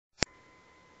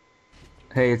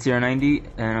Hey, it's TR90,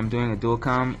 and I'm doing a dual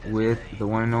comm with the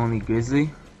one and only Grizzly.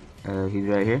 He's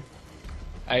right here.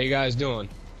 How you guys doing?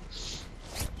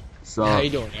 How So, you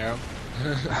doing, Arrow?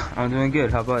 I'm doing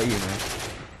good. How about you,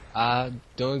 man?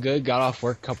 Doing good. Got off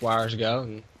work a couple hours ago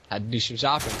and had to do some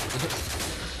shopping.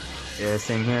 Yeah,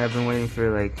 same here. I've been waiting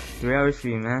for like 3 hours for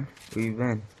you, man. Where you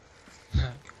been?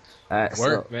 So,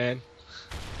 Work, man.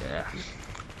 yeah.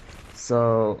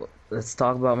 So, let's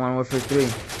talk about Modern Warfare 3.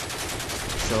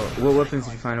 So, what weapons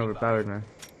did you find overpowered, man?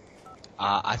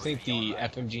 I think the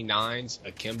FMG9s,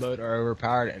 akimbo are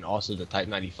overpowered, and also the Type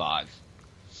 95.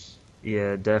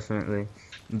 Yeah, definitely.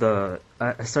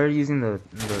 I started using the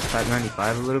Type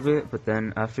 95 a little bit, but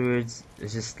then afterwards,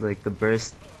 it's just like the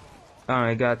burst. I don't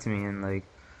know, it got to me, and like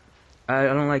I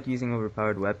don't like using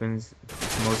overpowered weapons,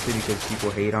 mostly because people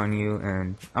hate on you,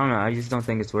 and I don't know, I just don't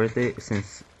think it's worth it,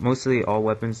 since mostly all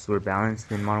weapons were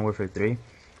balanced in Modern Warfare 3,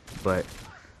 but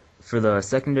for the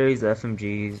secondaries, the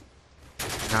FMG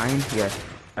 9, yeah,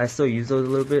 I still use those a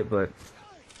little bit, but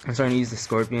I'm starting to use the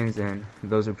Scorpions, and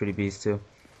those are pretty beasts too.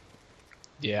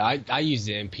 Yeah, I use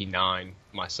the MP9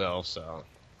 myself, so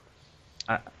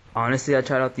I, Honestly, I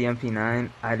tried out the MP9.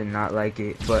 I did not like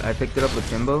it, but I picked it up with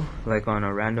Timbo, like on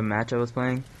a random match I was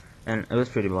playing, and it was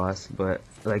pretty boss. But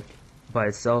like by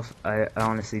itself, I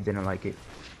honestly didn't like it.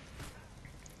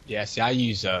 yeah. See, I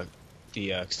use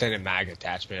the extended mag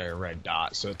attachment or red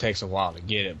dot, so it takes a while to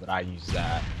get it, but I use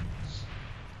that.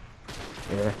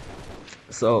 Yeah.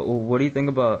 So, what do you think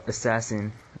about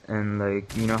Assassin? And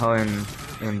like, you know how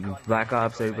in Black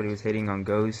Ops everybody was hating on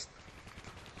Ghost.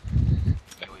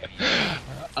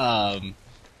 Um,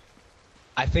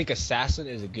 I think Assassin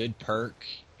is a good perk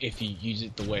if you use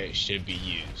it the way it should be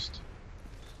used.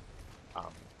 Um,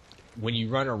 when you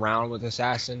run around with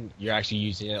Assassin, you're actually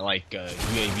using it like a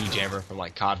UAV jammer from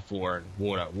like COD 4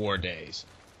 and War days.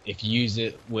 If you use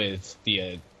it with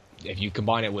if you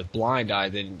combine it with Blind Eye,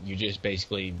 then you're just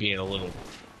basically being a little,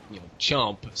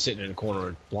 chump sitting in a corner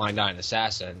with Blind Eye and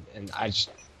Assassin, and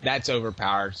that's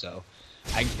overpowered. So,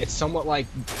 it's somewhat like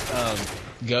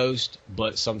Ghost,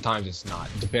 but sometimes it's not,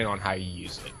 depending on how you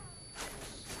use it.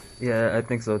 Yeah, I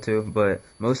think so too. But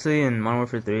mostly in Modern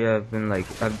Warfare 3,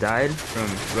 I've died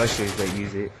from rushers that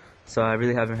use it, so I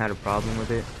really haven't had a problem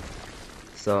with it.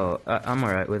 So I'm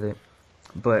alright with it.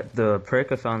 But the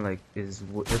perk I found it's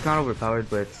not overpowered,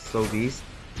 but it's so beast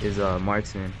is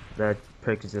Marksman. That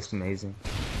perk is just amazing.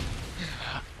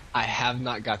 I have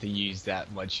not got to use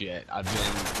that much yet. I've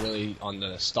been really on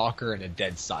the Stalker and a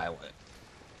Dead Silent.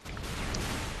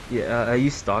 Yeah, I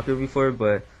used Stalker before,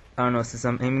 but I don't know, since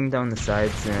I'm aiming down the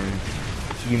sides and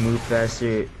you move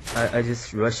faster, I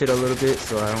just rush it a little bit,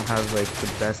 so I don't have like the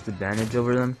best advantage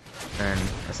over them, and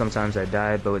sometimes I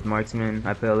die. But with Marksman,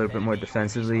 I play a little bit more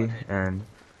defensively, and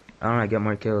I don't know, I get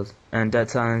more kills. And Dead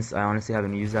Silence, I honestly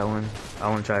haven't used that one. I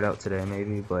want to try it out today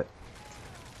maybe, but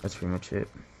that's pretty much it.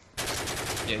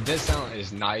 Yeah, Dead Silent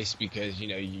is nice because,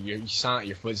 you silent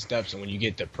your footsteps, and when you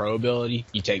get the pro ability,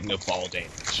 you take no fall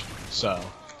damage. So,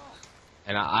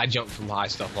 and I jump from high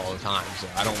stuff all the time, so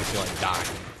I don't feel like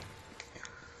dying.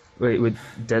 Wait, with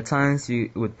Dead Silence,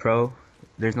 with Pro,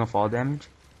 there's no fall damage?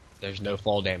 There's no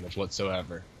fall damage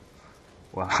whatsoever.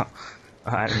 Wow.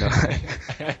 I don't know.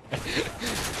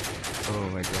 Oh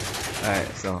my god.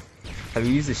 Alright, so, have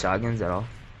you used the shotguns at all?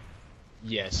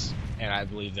 Yes, and I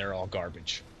believe they're all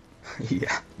garbage.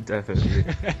 Yeah, definitely.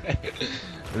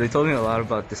 They told me a lot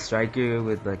about the striker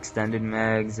with like extended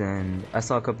mags, and I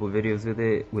saw a couple of videos with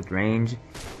it with range,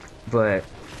 but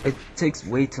it takes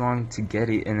way too long to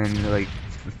get it, and then like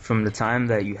from the time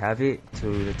that you have it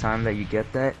to the time that you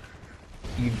get that,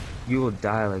 you will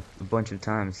die like a bunch of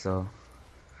times. So,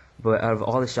 but out of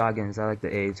all the shotguns, I like the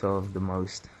AA-12 the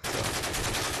most.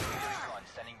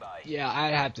 Yeah,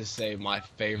 I'd have to say my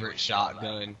favorite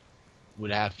shotgun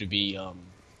would have to be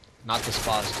not the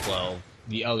SPAS 12,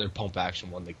 the other pump action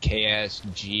one, the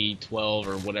KSG-12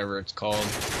 or whatever it's called.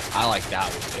 I like that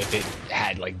one if it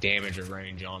had like damage or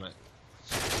range on it.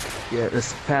 Yeah,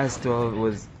 this past 12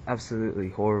 was absolutely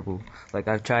horrible. Like,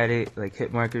 I've tried it, like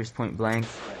hit markers point blank.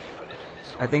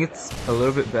 I think it's a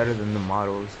little bit better than the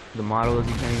models. The models,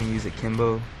 you can't even use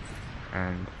akimbo,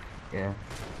 and yeah.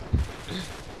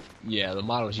 Yeah, the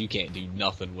models you can't do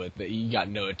nothing with, but you got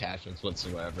no attachments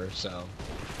whatsoever, so.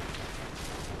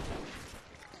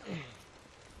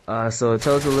 So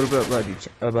tell us a little bit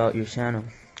about your channel.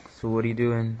 So what are you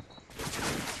doing?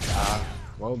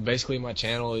 Well, basically my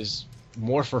channel is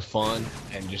more for fun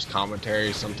and just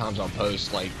commentary. Sometimes I'll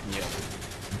post like,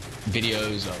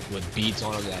 videos with beats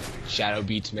on them that Shadow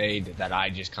Beats made that I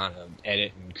just kind of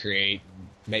edit and create and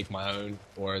make my own,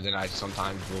 or then I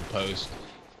sometimes will post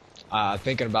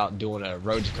thinking about doing a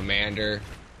Road to Commander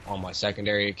on my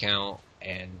secondary account,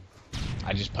 and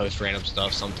I just post random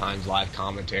stuff, sometimes live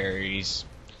commentaries.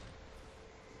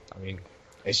 I mean,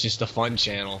 it's just a fun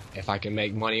channel. If I can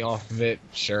make money off of it,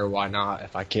 sure, why not?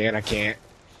 If I can't, I can't.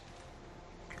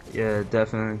 Yeah,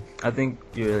 definitely. I think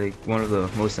you're like one of the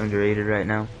most underrated right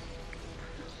now.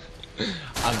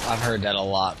 I've heard that a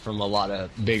lot from a lot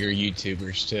of bigger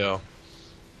YouTubers too.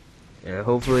 Yeah,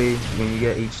 hopefully when you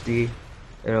get HD,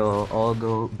 it'll all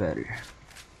go better.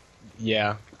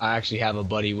 Yeah, I actually have a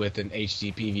buddy with an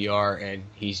HD PVR, and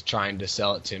he's trying to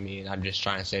sell it to me, and I'm just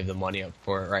trying to save the money up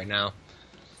for it right now.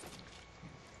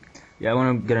 Yeah, I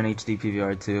want to get an HD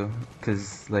PVR too,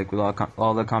 cause like with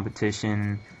all the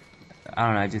competition, I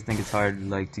don't know. I just think it's hard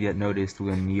like to get noticed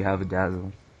when you have a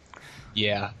dazzle.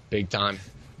 Yeah, big time.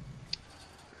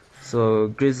 So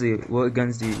Grizzly, what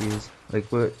guns do you use? Like,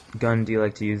 what gun do you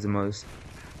like to use the most?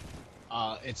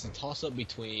 It's a toss-up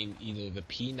between either the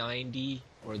P90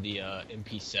 or the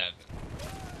MP7,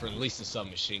 for at least the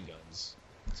submachine guns.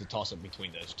 It's a toss-up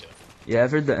between those two. Yeah,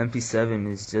 I've heard the MP7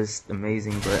 is just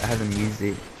amazing, but I haven't used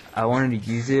it. I wanted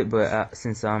to use it, but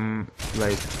since I'm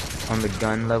like on the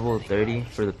gun level 30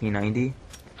 for the P90,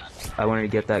 I wanted to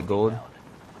get that gold.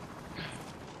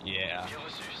 Yeah,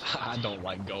 I don't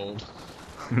like gold.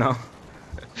 No,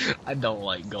 I don't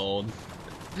like gold.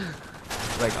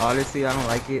 like honestly, I don't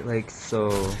like it. Like so,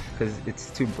 cause it's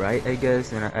too bright, I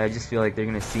guess, and I just feel like they're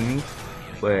gonna see me.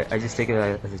 But I just take it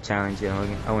as a challenge. You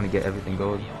know, I want to get everything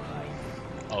gold.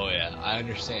 Oh yeah, I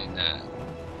understand that.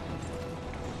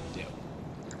 Yeah.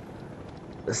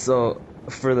 So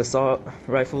for the assault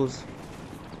rifles,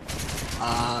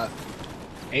 Uh,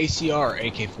 ACR or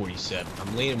AK-47.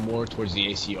 I'm leaning more towards the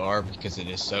ACR because it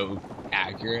is so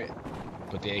accurate,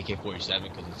 but the AK-47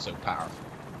 because it's so powerful.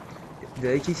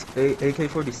 the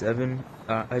AK-47,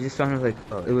 I just found it like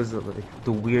it was like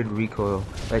the weird recoil.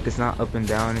 Like it's not up and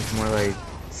down; it's more like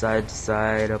side to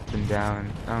side, up and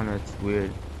down. I don't know. It's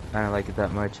weird. I don't like it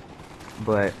that much.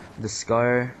 But the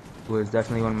Scar was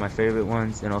definitely one of my favorite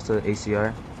ones, and also the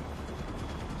ACR.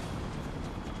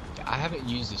 I haven't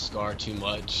used the SCAR too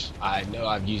much. I know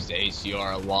I've used the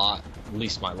ACR a lot. At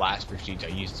least my last Prestige, I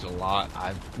used it a lot.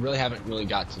 I really haven't really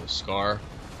got to the SCAR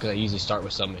because I usually start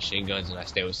with submachine guns and I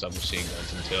stay with submachine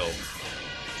guns until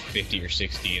 50 or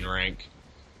 60 in rank.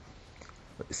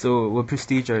 So what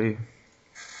Prestige are you?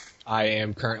 I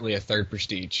am currently a 3rd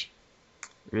Prestige.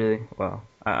 Really? Wow.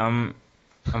 I'm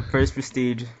first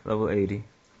Prestige, level 80.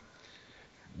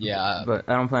 Yeah, But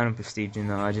I don't plan on prestiging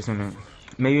though. I just wanna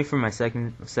maybe for my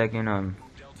second um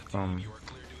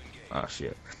oh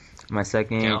shit. My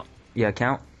second count. yeah,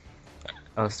 count.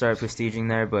 I'll start prestiging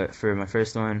there, but for my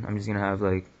first one I'm just gonna have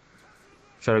like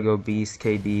try to go beast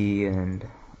KD and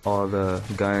all the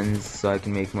guns so I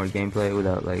can make more gameplay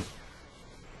without like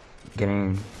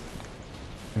getting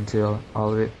into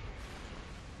all of it.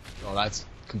 Well, that's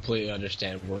completely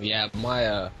understandable. Yeah,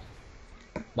 my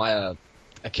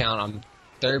account, I'm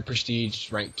 3rd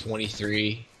Prestige, ranked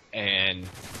 23, and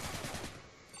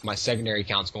my secondary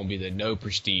account's going to be the no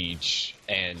Prestige,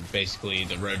 and basically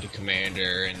the road to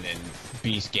Commander, and then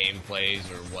beast gameplays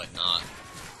or whatnot.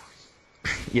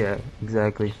 Yeah,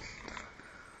 exactly.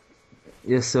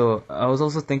 Yeah, so I was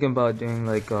also thinking about doing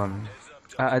like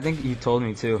I think you told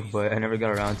me too, but I never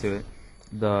got around to it.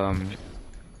 The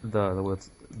what's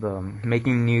the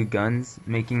making new guns,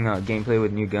 making gameplay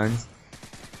with new guns.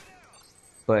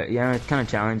 But yeah, it's kind of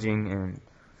challenging, and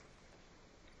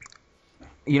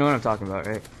you know what I'm talking about,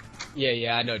 right?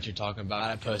 Yeah, I know what you're talking about.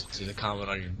 I posted a comment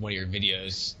on one of your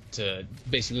videos to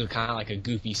basically kind of like a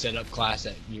goofy setup class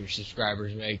that your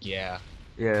subscribers make. Yeah.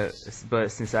 Yeah,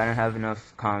 but since I don't have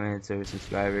enough comments or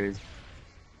subscribers,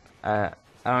 I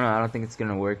don't know. I don't think it's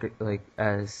gonna work like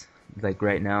as like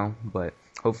right now, but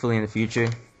hopefully in the future.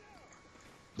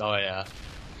 Oh yeah.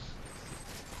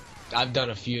 I've done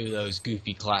a few of those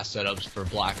goofy class setups for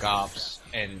Black Ops,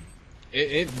 and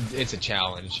it's a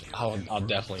challenge. I'll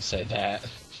definitely say that.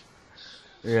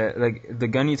 Yeah, like the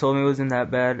gun you told me wasn't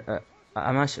that bad.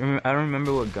 I'm not sure. I don't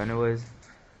remember what gun it was,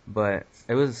 but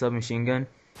it was a submachine gun.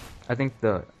 I think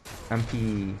the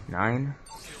MP9.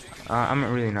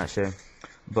 I'm really not sure,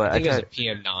 but I I think it was tried.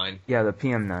 a PM9. Yeah, the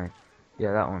PM9.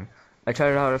 Yeah, that one. I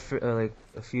tried it out like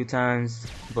a few times,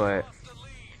 but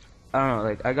I don't know.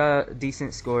 Like I got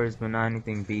decent scores, but not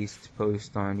anything beast to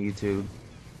post on YouTube.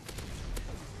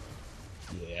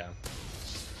 Yeah.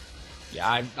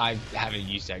 Yeah, I haven't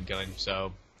used that gun,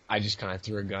 so I just kind of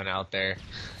threw a gun out there.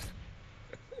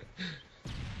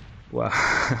 Wow.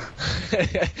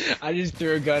 I just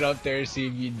threw a gun up there to see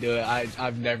if you'd do it.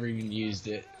 I've never even used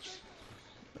it.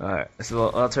 Alright, so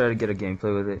I'll try to get a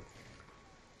gameplay with it.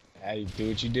 Hey, do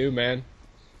what you do, man.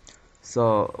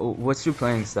 So, what's your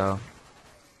playing style?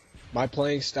 My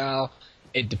playing style,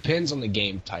 it depends on the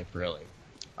game type, really.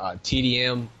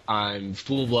 TDM, I'm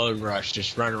full blown rush,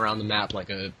 just running around the map like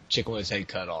a chicken with its head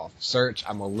cut off. Search,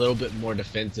 I'm a little bit more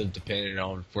defensive depending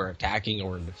on if we're attacking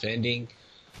or defending.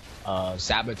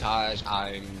 Sabotage,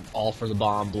 I'm all for the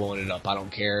bomb, blowing it up. I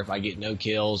don't care if I get no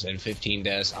kills and 15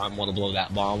 deaths, I want to blow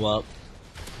that bomb up.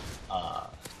 Uh,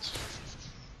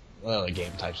 what other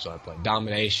game types do I play?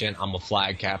 Domination, I'm a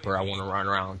flag capper. I want to run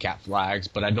around and cap flags,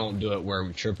 but I don't do it where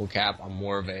we triple cap. I'm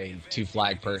more of a 2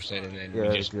 flag person, and then Yeah,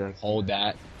 we just exactly. hold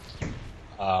that.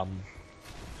 Um,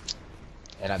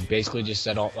 and I basically just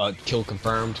said kill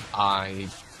confirmed. I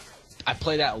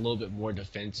play that a little bit more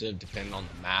defensive depending on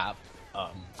the map.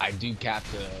 I do cap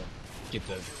to get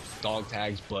the dog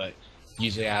tags, but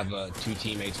usually I have 2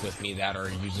 teammates with me that are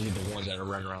usually the ones that are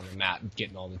running around the map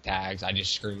getting all the tags. I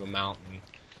just scream them out and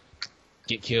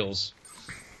get kills.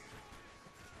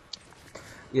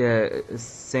 Yeah,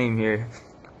 same here.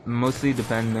 Mostly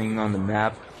depending on the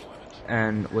map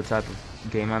and what type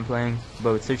of game I'm playing.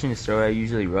 But with Search and Destroy, I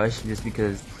usually rush just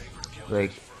because,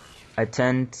 like, I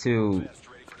tend to,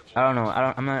 I don't know,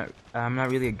 I'm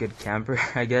not really a good camper,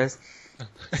 I guess.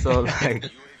 So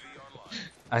like,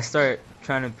 I start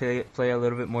trying to play a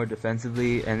little bit more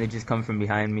defensively, and they just come from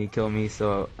behind me, kill me.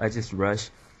 So I just rush.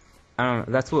 I don't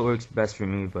know. That's what works best for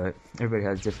me, but everybody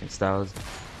has different styles.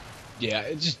 Yeah,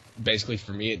 it just basically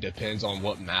for me it depends on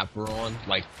what map we're on.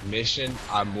 Like mission,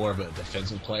 I'm more of a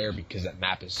defensive player because that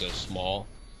map is so small.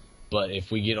 But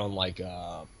if we get on like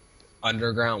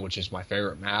Underground, which is my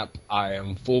favorite map, I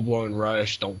am full blown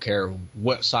rush. Don't care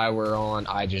what side we're on.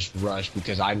 I just rush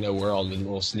because I know where all the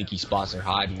little sneaky spots are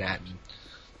hiding at. And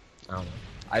I don't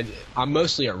know. I'm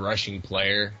mostly a rushing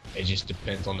player. It just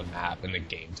depends on the map and the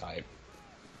game type.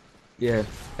 Yeah,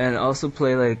 and also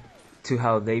play like to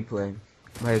how they play.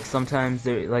 Like sometimes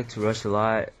they like to rush a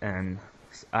lot, and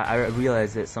I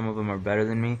realize that some of them are better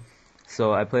than me.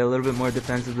 So I play a little bit more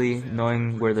defensively,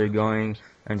 knowing where they're going,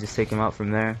 and just take them out from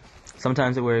there.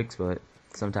 Sometimes it works, but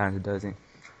sometimes it doesn't.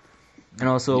 And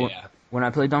also, Yeah. when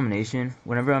I play domination,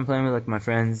 whenever I'm playing with like my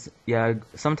friends, yeah,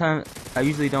 sometimes I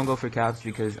usually don't go for caps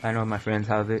because I know my friends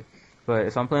have it. But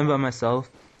if I'm playing by myself,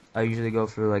 I usually go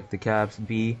for like the caps.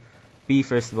 B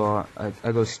first of all,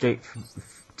 I go straight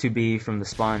to B from the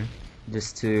spawn,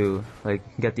 just to like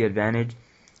get the advantage,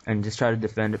 and just try to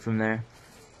defend it from there.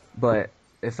 But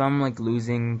if I'm like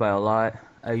losing by a lot,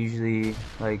 I usually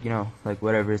like like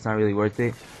whatever, it's not really worth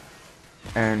it,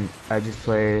 and I just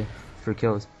play for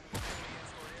kills.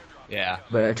 Yeah.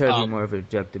 But I try to be Um, more of an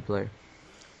objective player.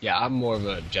 yeah, I'm more of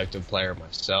an objective player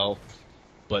myself.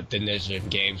 But then there's been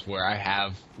games where I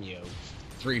have,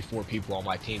 3, 4 people on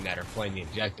my team that are playing the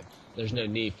objective. There's no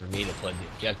need for me to play the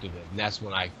objective, and that's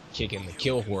when I kick in the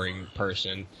kill whoring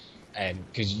person. And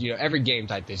because every game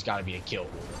type there's got to be a kill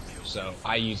whore, so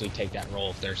I usually take that role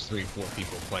if there's 3, 4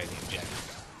 people playing the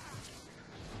objective.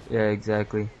 Yeah,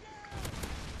 exactly.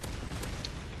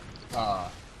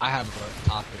 I have a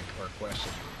topic or a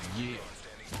question. Yeah.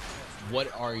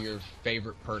 What are your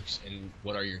favorite perks and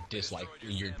what are your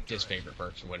disfavorite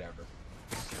perks or whatever?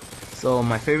 So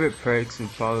my favorite perks would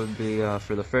probably be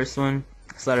for the first one,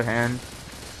 sleight of hand,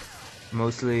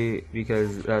 mostly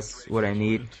because that's what I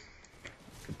need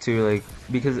to like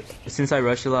because since I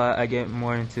rush a lot, I get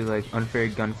more into like unfair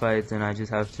gunfights, and I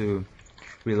just have to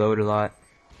reload a lot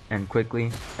and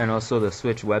quickly. And also the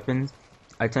switch weapons.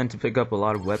 I tend to pick up a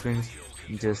lot of weapons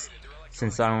just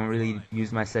since I don't really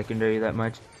use my secondary that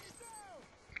much.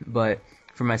 But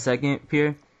for my second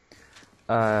peer,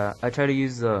 I try to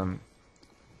use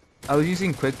I was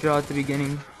using quick draw at the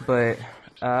beginning, but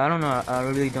I don't know, I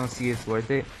really don't see it's worth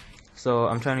it. So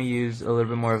I'm trying to use a little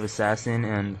bit more of assassin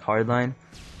and hardline.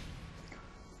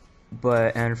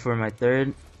 And for my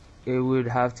third, it would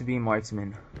have to be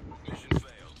marksman.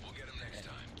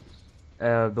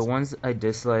 The ones I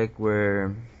dislike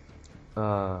were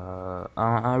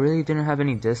I really didn't have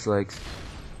any dislikes.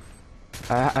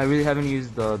 I really haven't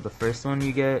used the first one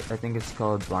you get. I think it's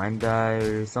called blind die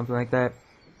or something like that.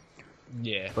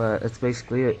 Yeah. But that's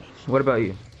basically it. What about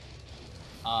you?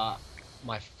 Uh,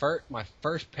 my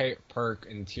first perk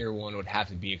in tier 1 would have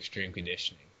to be extreme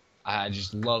conditioning. I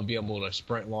just love being able to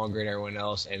sprint longer than everyone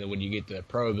else, and then when you get the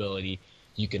pro ability,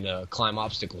 you can climb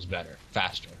obstacles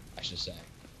faster, I should say.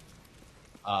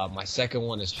 My second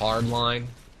one is hardline.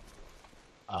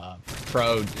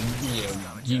 Pro,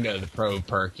 the pro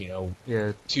perk,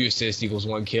 Yeah, 2 assists equals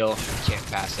 1 kill. You can't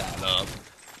pass that up.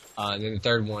 And then the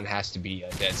third one has to be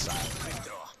dead silent.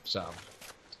 So,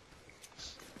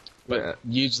 but I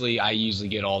usually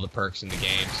get all the perks in the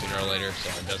game sooner or later, so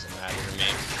it doesn't matter to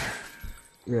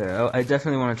me. yeah. I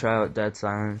definitely want to try out Dead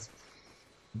Silence.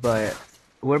 But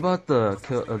what about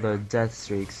the death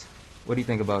streaks? What do you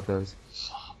think about those?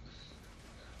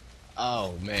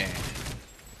 Oh man,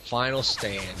 final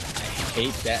stand. I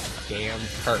hate that damn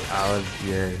perk. I was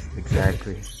yes,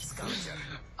 exactly.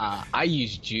 I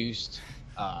use juiced.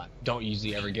 Don't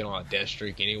usually ever get on a death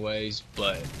streak anyways,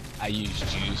 but I use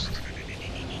juiced.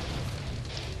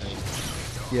 I mean,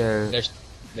 Yeah,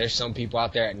 there's some people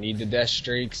out there that need the death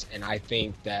streaks, and I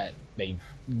think that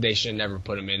they should never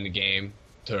put them in the game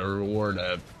to reward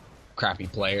a crappy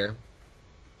player.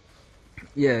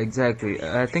 yeah, exactly.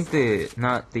 I think they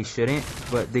shouldn't,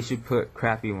 but they should put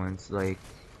crappy ones. Like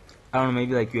I don't know,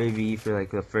 maybe like UAV for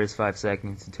like the first 5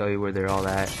 seconds to tell you where they're all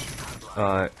at.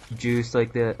 Juice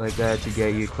like that to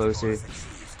get you closer,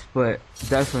 but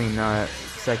definitely not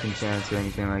second chance or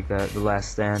anything like that. The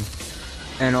last stand.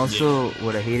 And Yeah, also,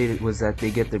 what I hated was that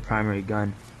they get their primary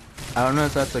gun. I don't know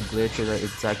if that's a glitch or that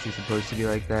it's actually supposed to be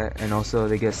like that. And also,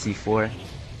 they get C4.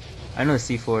 I know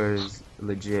C4 is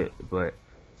legit, but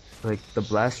like the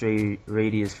blast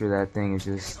radius for that thing is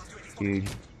just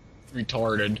huge.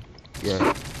 retarded.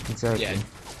 Yeah, Yeah, exactly.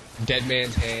 Dead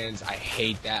Man's Hands. I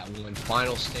hate that one.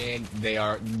 Final Stand.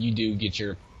 You do get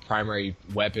your primary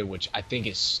weapon, which I think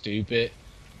is stupid.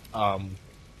 Um,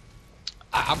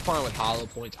 I'm fine with hollow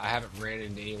points. I haven't ran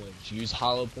into anyone that's used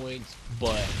hollow points,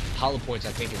 but hollow points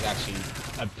I think is actually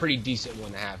a pretty decent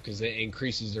one to have because it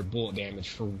increases their bullet damage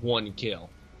for 1 kill.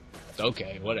 It's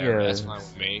okay, whatever. Yeah, That's fine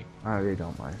with me. I really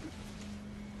don't mind.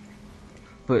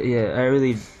 But yeah, I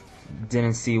really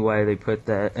didn't see why they put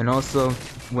that. And also,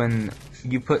 when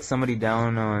you put somebody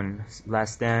down on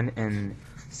last stand and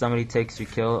somebody takes your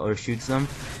kill or shoots them,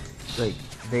 like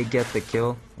they get the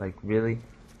kill. Like really,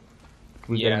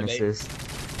 we get Yeah, an assist.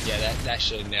 that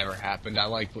should have never happened. I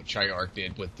like what Treyarch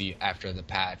did with the after the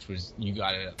patch was you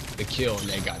got the kill and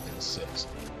they got the assist.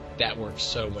 That works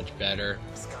so much better.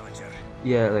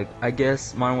 Yeah, like I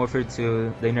guess Modern Warfare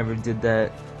 2 they never did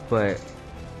that, but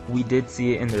we did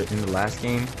see it in the last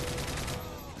game,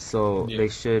 so Yeah, they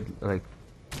should like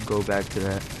go back to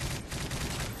that.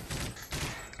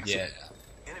 yeah.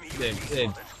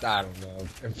 I don't know.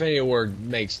 Infinity Ward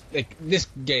makes this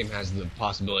game has the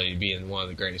possibility of being one of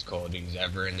the greatest Call of Duties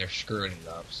ever, and they're screwing it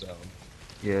up. So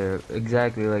Yeah,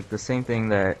 exactly. Like the same thing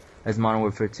that as Modern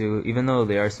Warfare 2, even though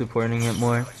they are supporting it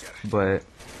more, but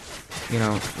you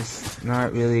know, it's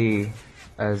not really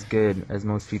as good as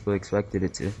most people expected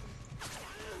it to.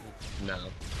 no,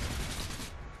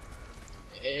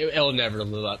 it'll never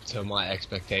live up to my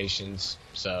expectations.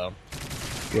 So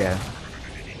Yeah.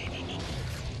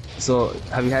 So,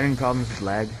 have you had any problems with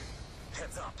lag?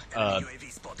 uh,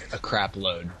 a crap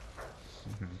load.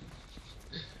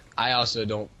 I also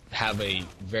don't have a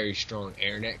very strong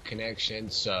internet connection,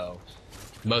 so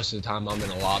most of the time I'm in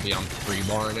a lobby, I'm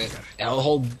 3-barring it. And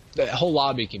the whole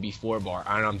lobby can be 4-bar,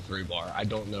 and I'm 3-bar. I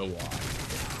don't know why.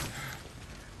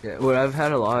 Yeah, what I've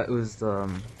had a lot was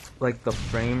like the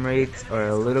frame rates are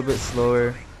a little bit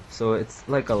slower, so it's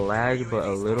like a lag, but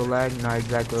a little lag, not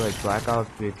exactly like Blackout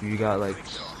if you got like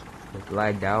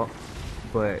lagged out.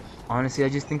 But honestly, I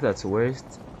just think that's worst.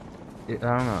 I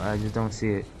don't know. I just don't see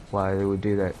it why they would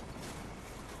do that.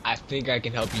 I think I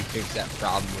can help you fix that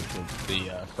problem with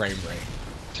the frame rate.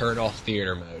 Turn off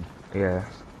theater mode. Yeah,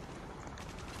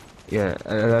 yeah.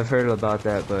 I've heard about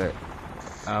that, but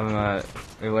I'm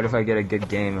what if I get a good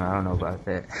game? I don't know about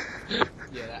that.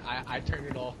 Yeah, I turned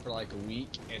it off for like a week,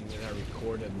 and then I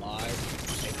recorded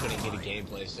live. I couldn't get a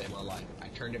gameplay to save my life. I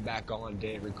turned it back on,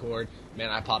 didn't record. Man,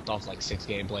 I popped off like 6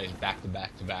 gameplays back to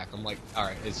back to back. I'm like,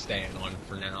 alright, it's staying on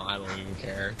for now. I don't even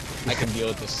care. I can deal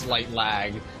with the slight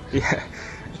lag. Yeah,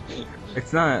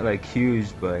 it's not like huge,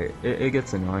 but it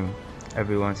gets annoying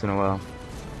every once in a while.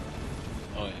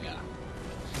 Oh yeah.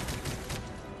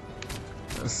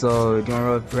 So, do you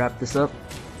want to wrap this up?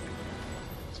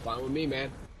 It's fine with me,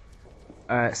 man.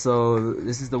 Alright, so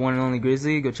this is the one and only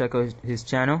Grizzly. Go check out his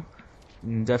channel.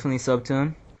 Definitely sub to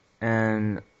him.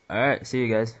 And alright, see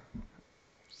you guys.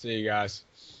 See you guys.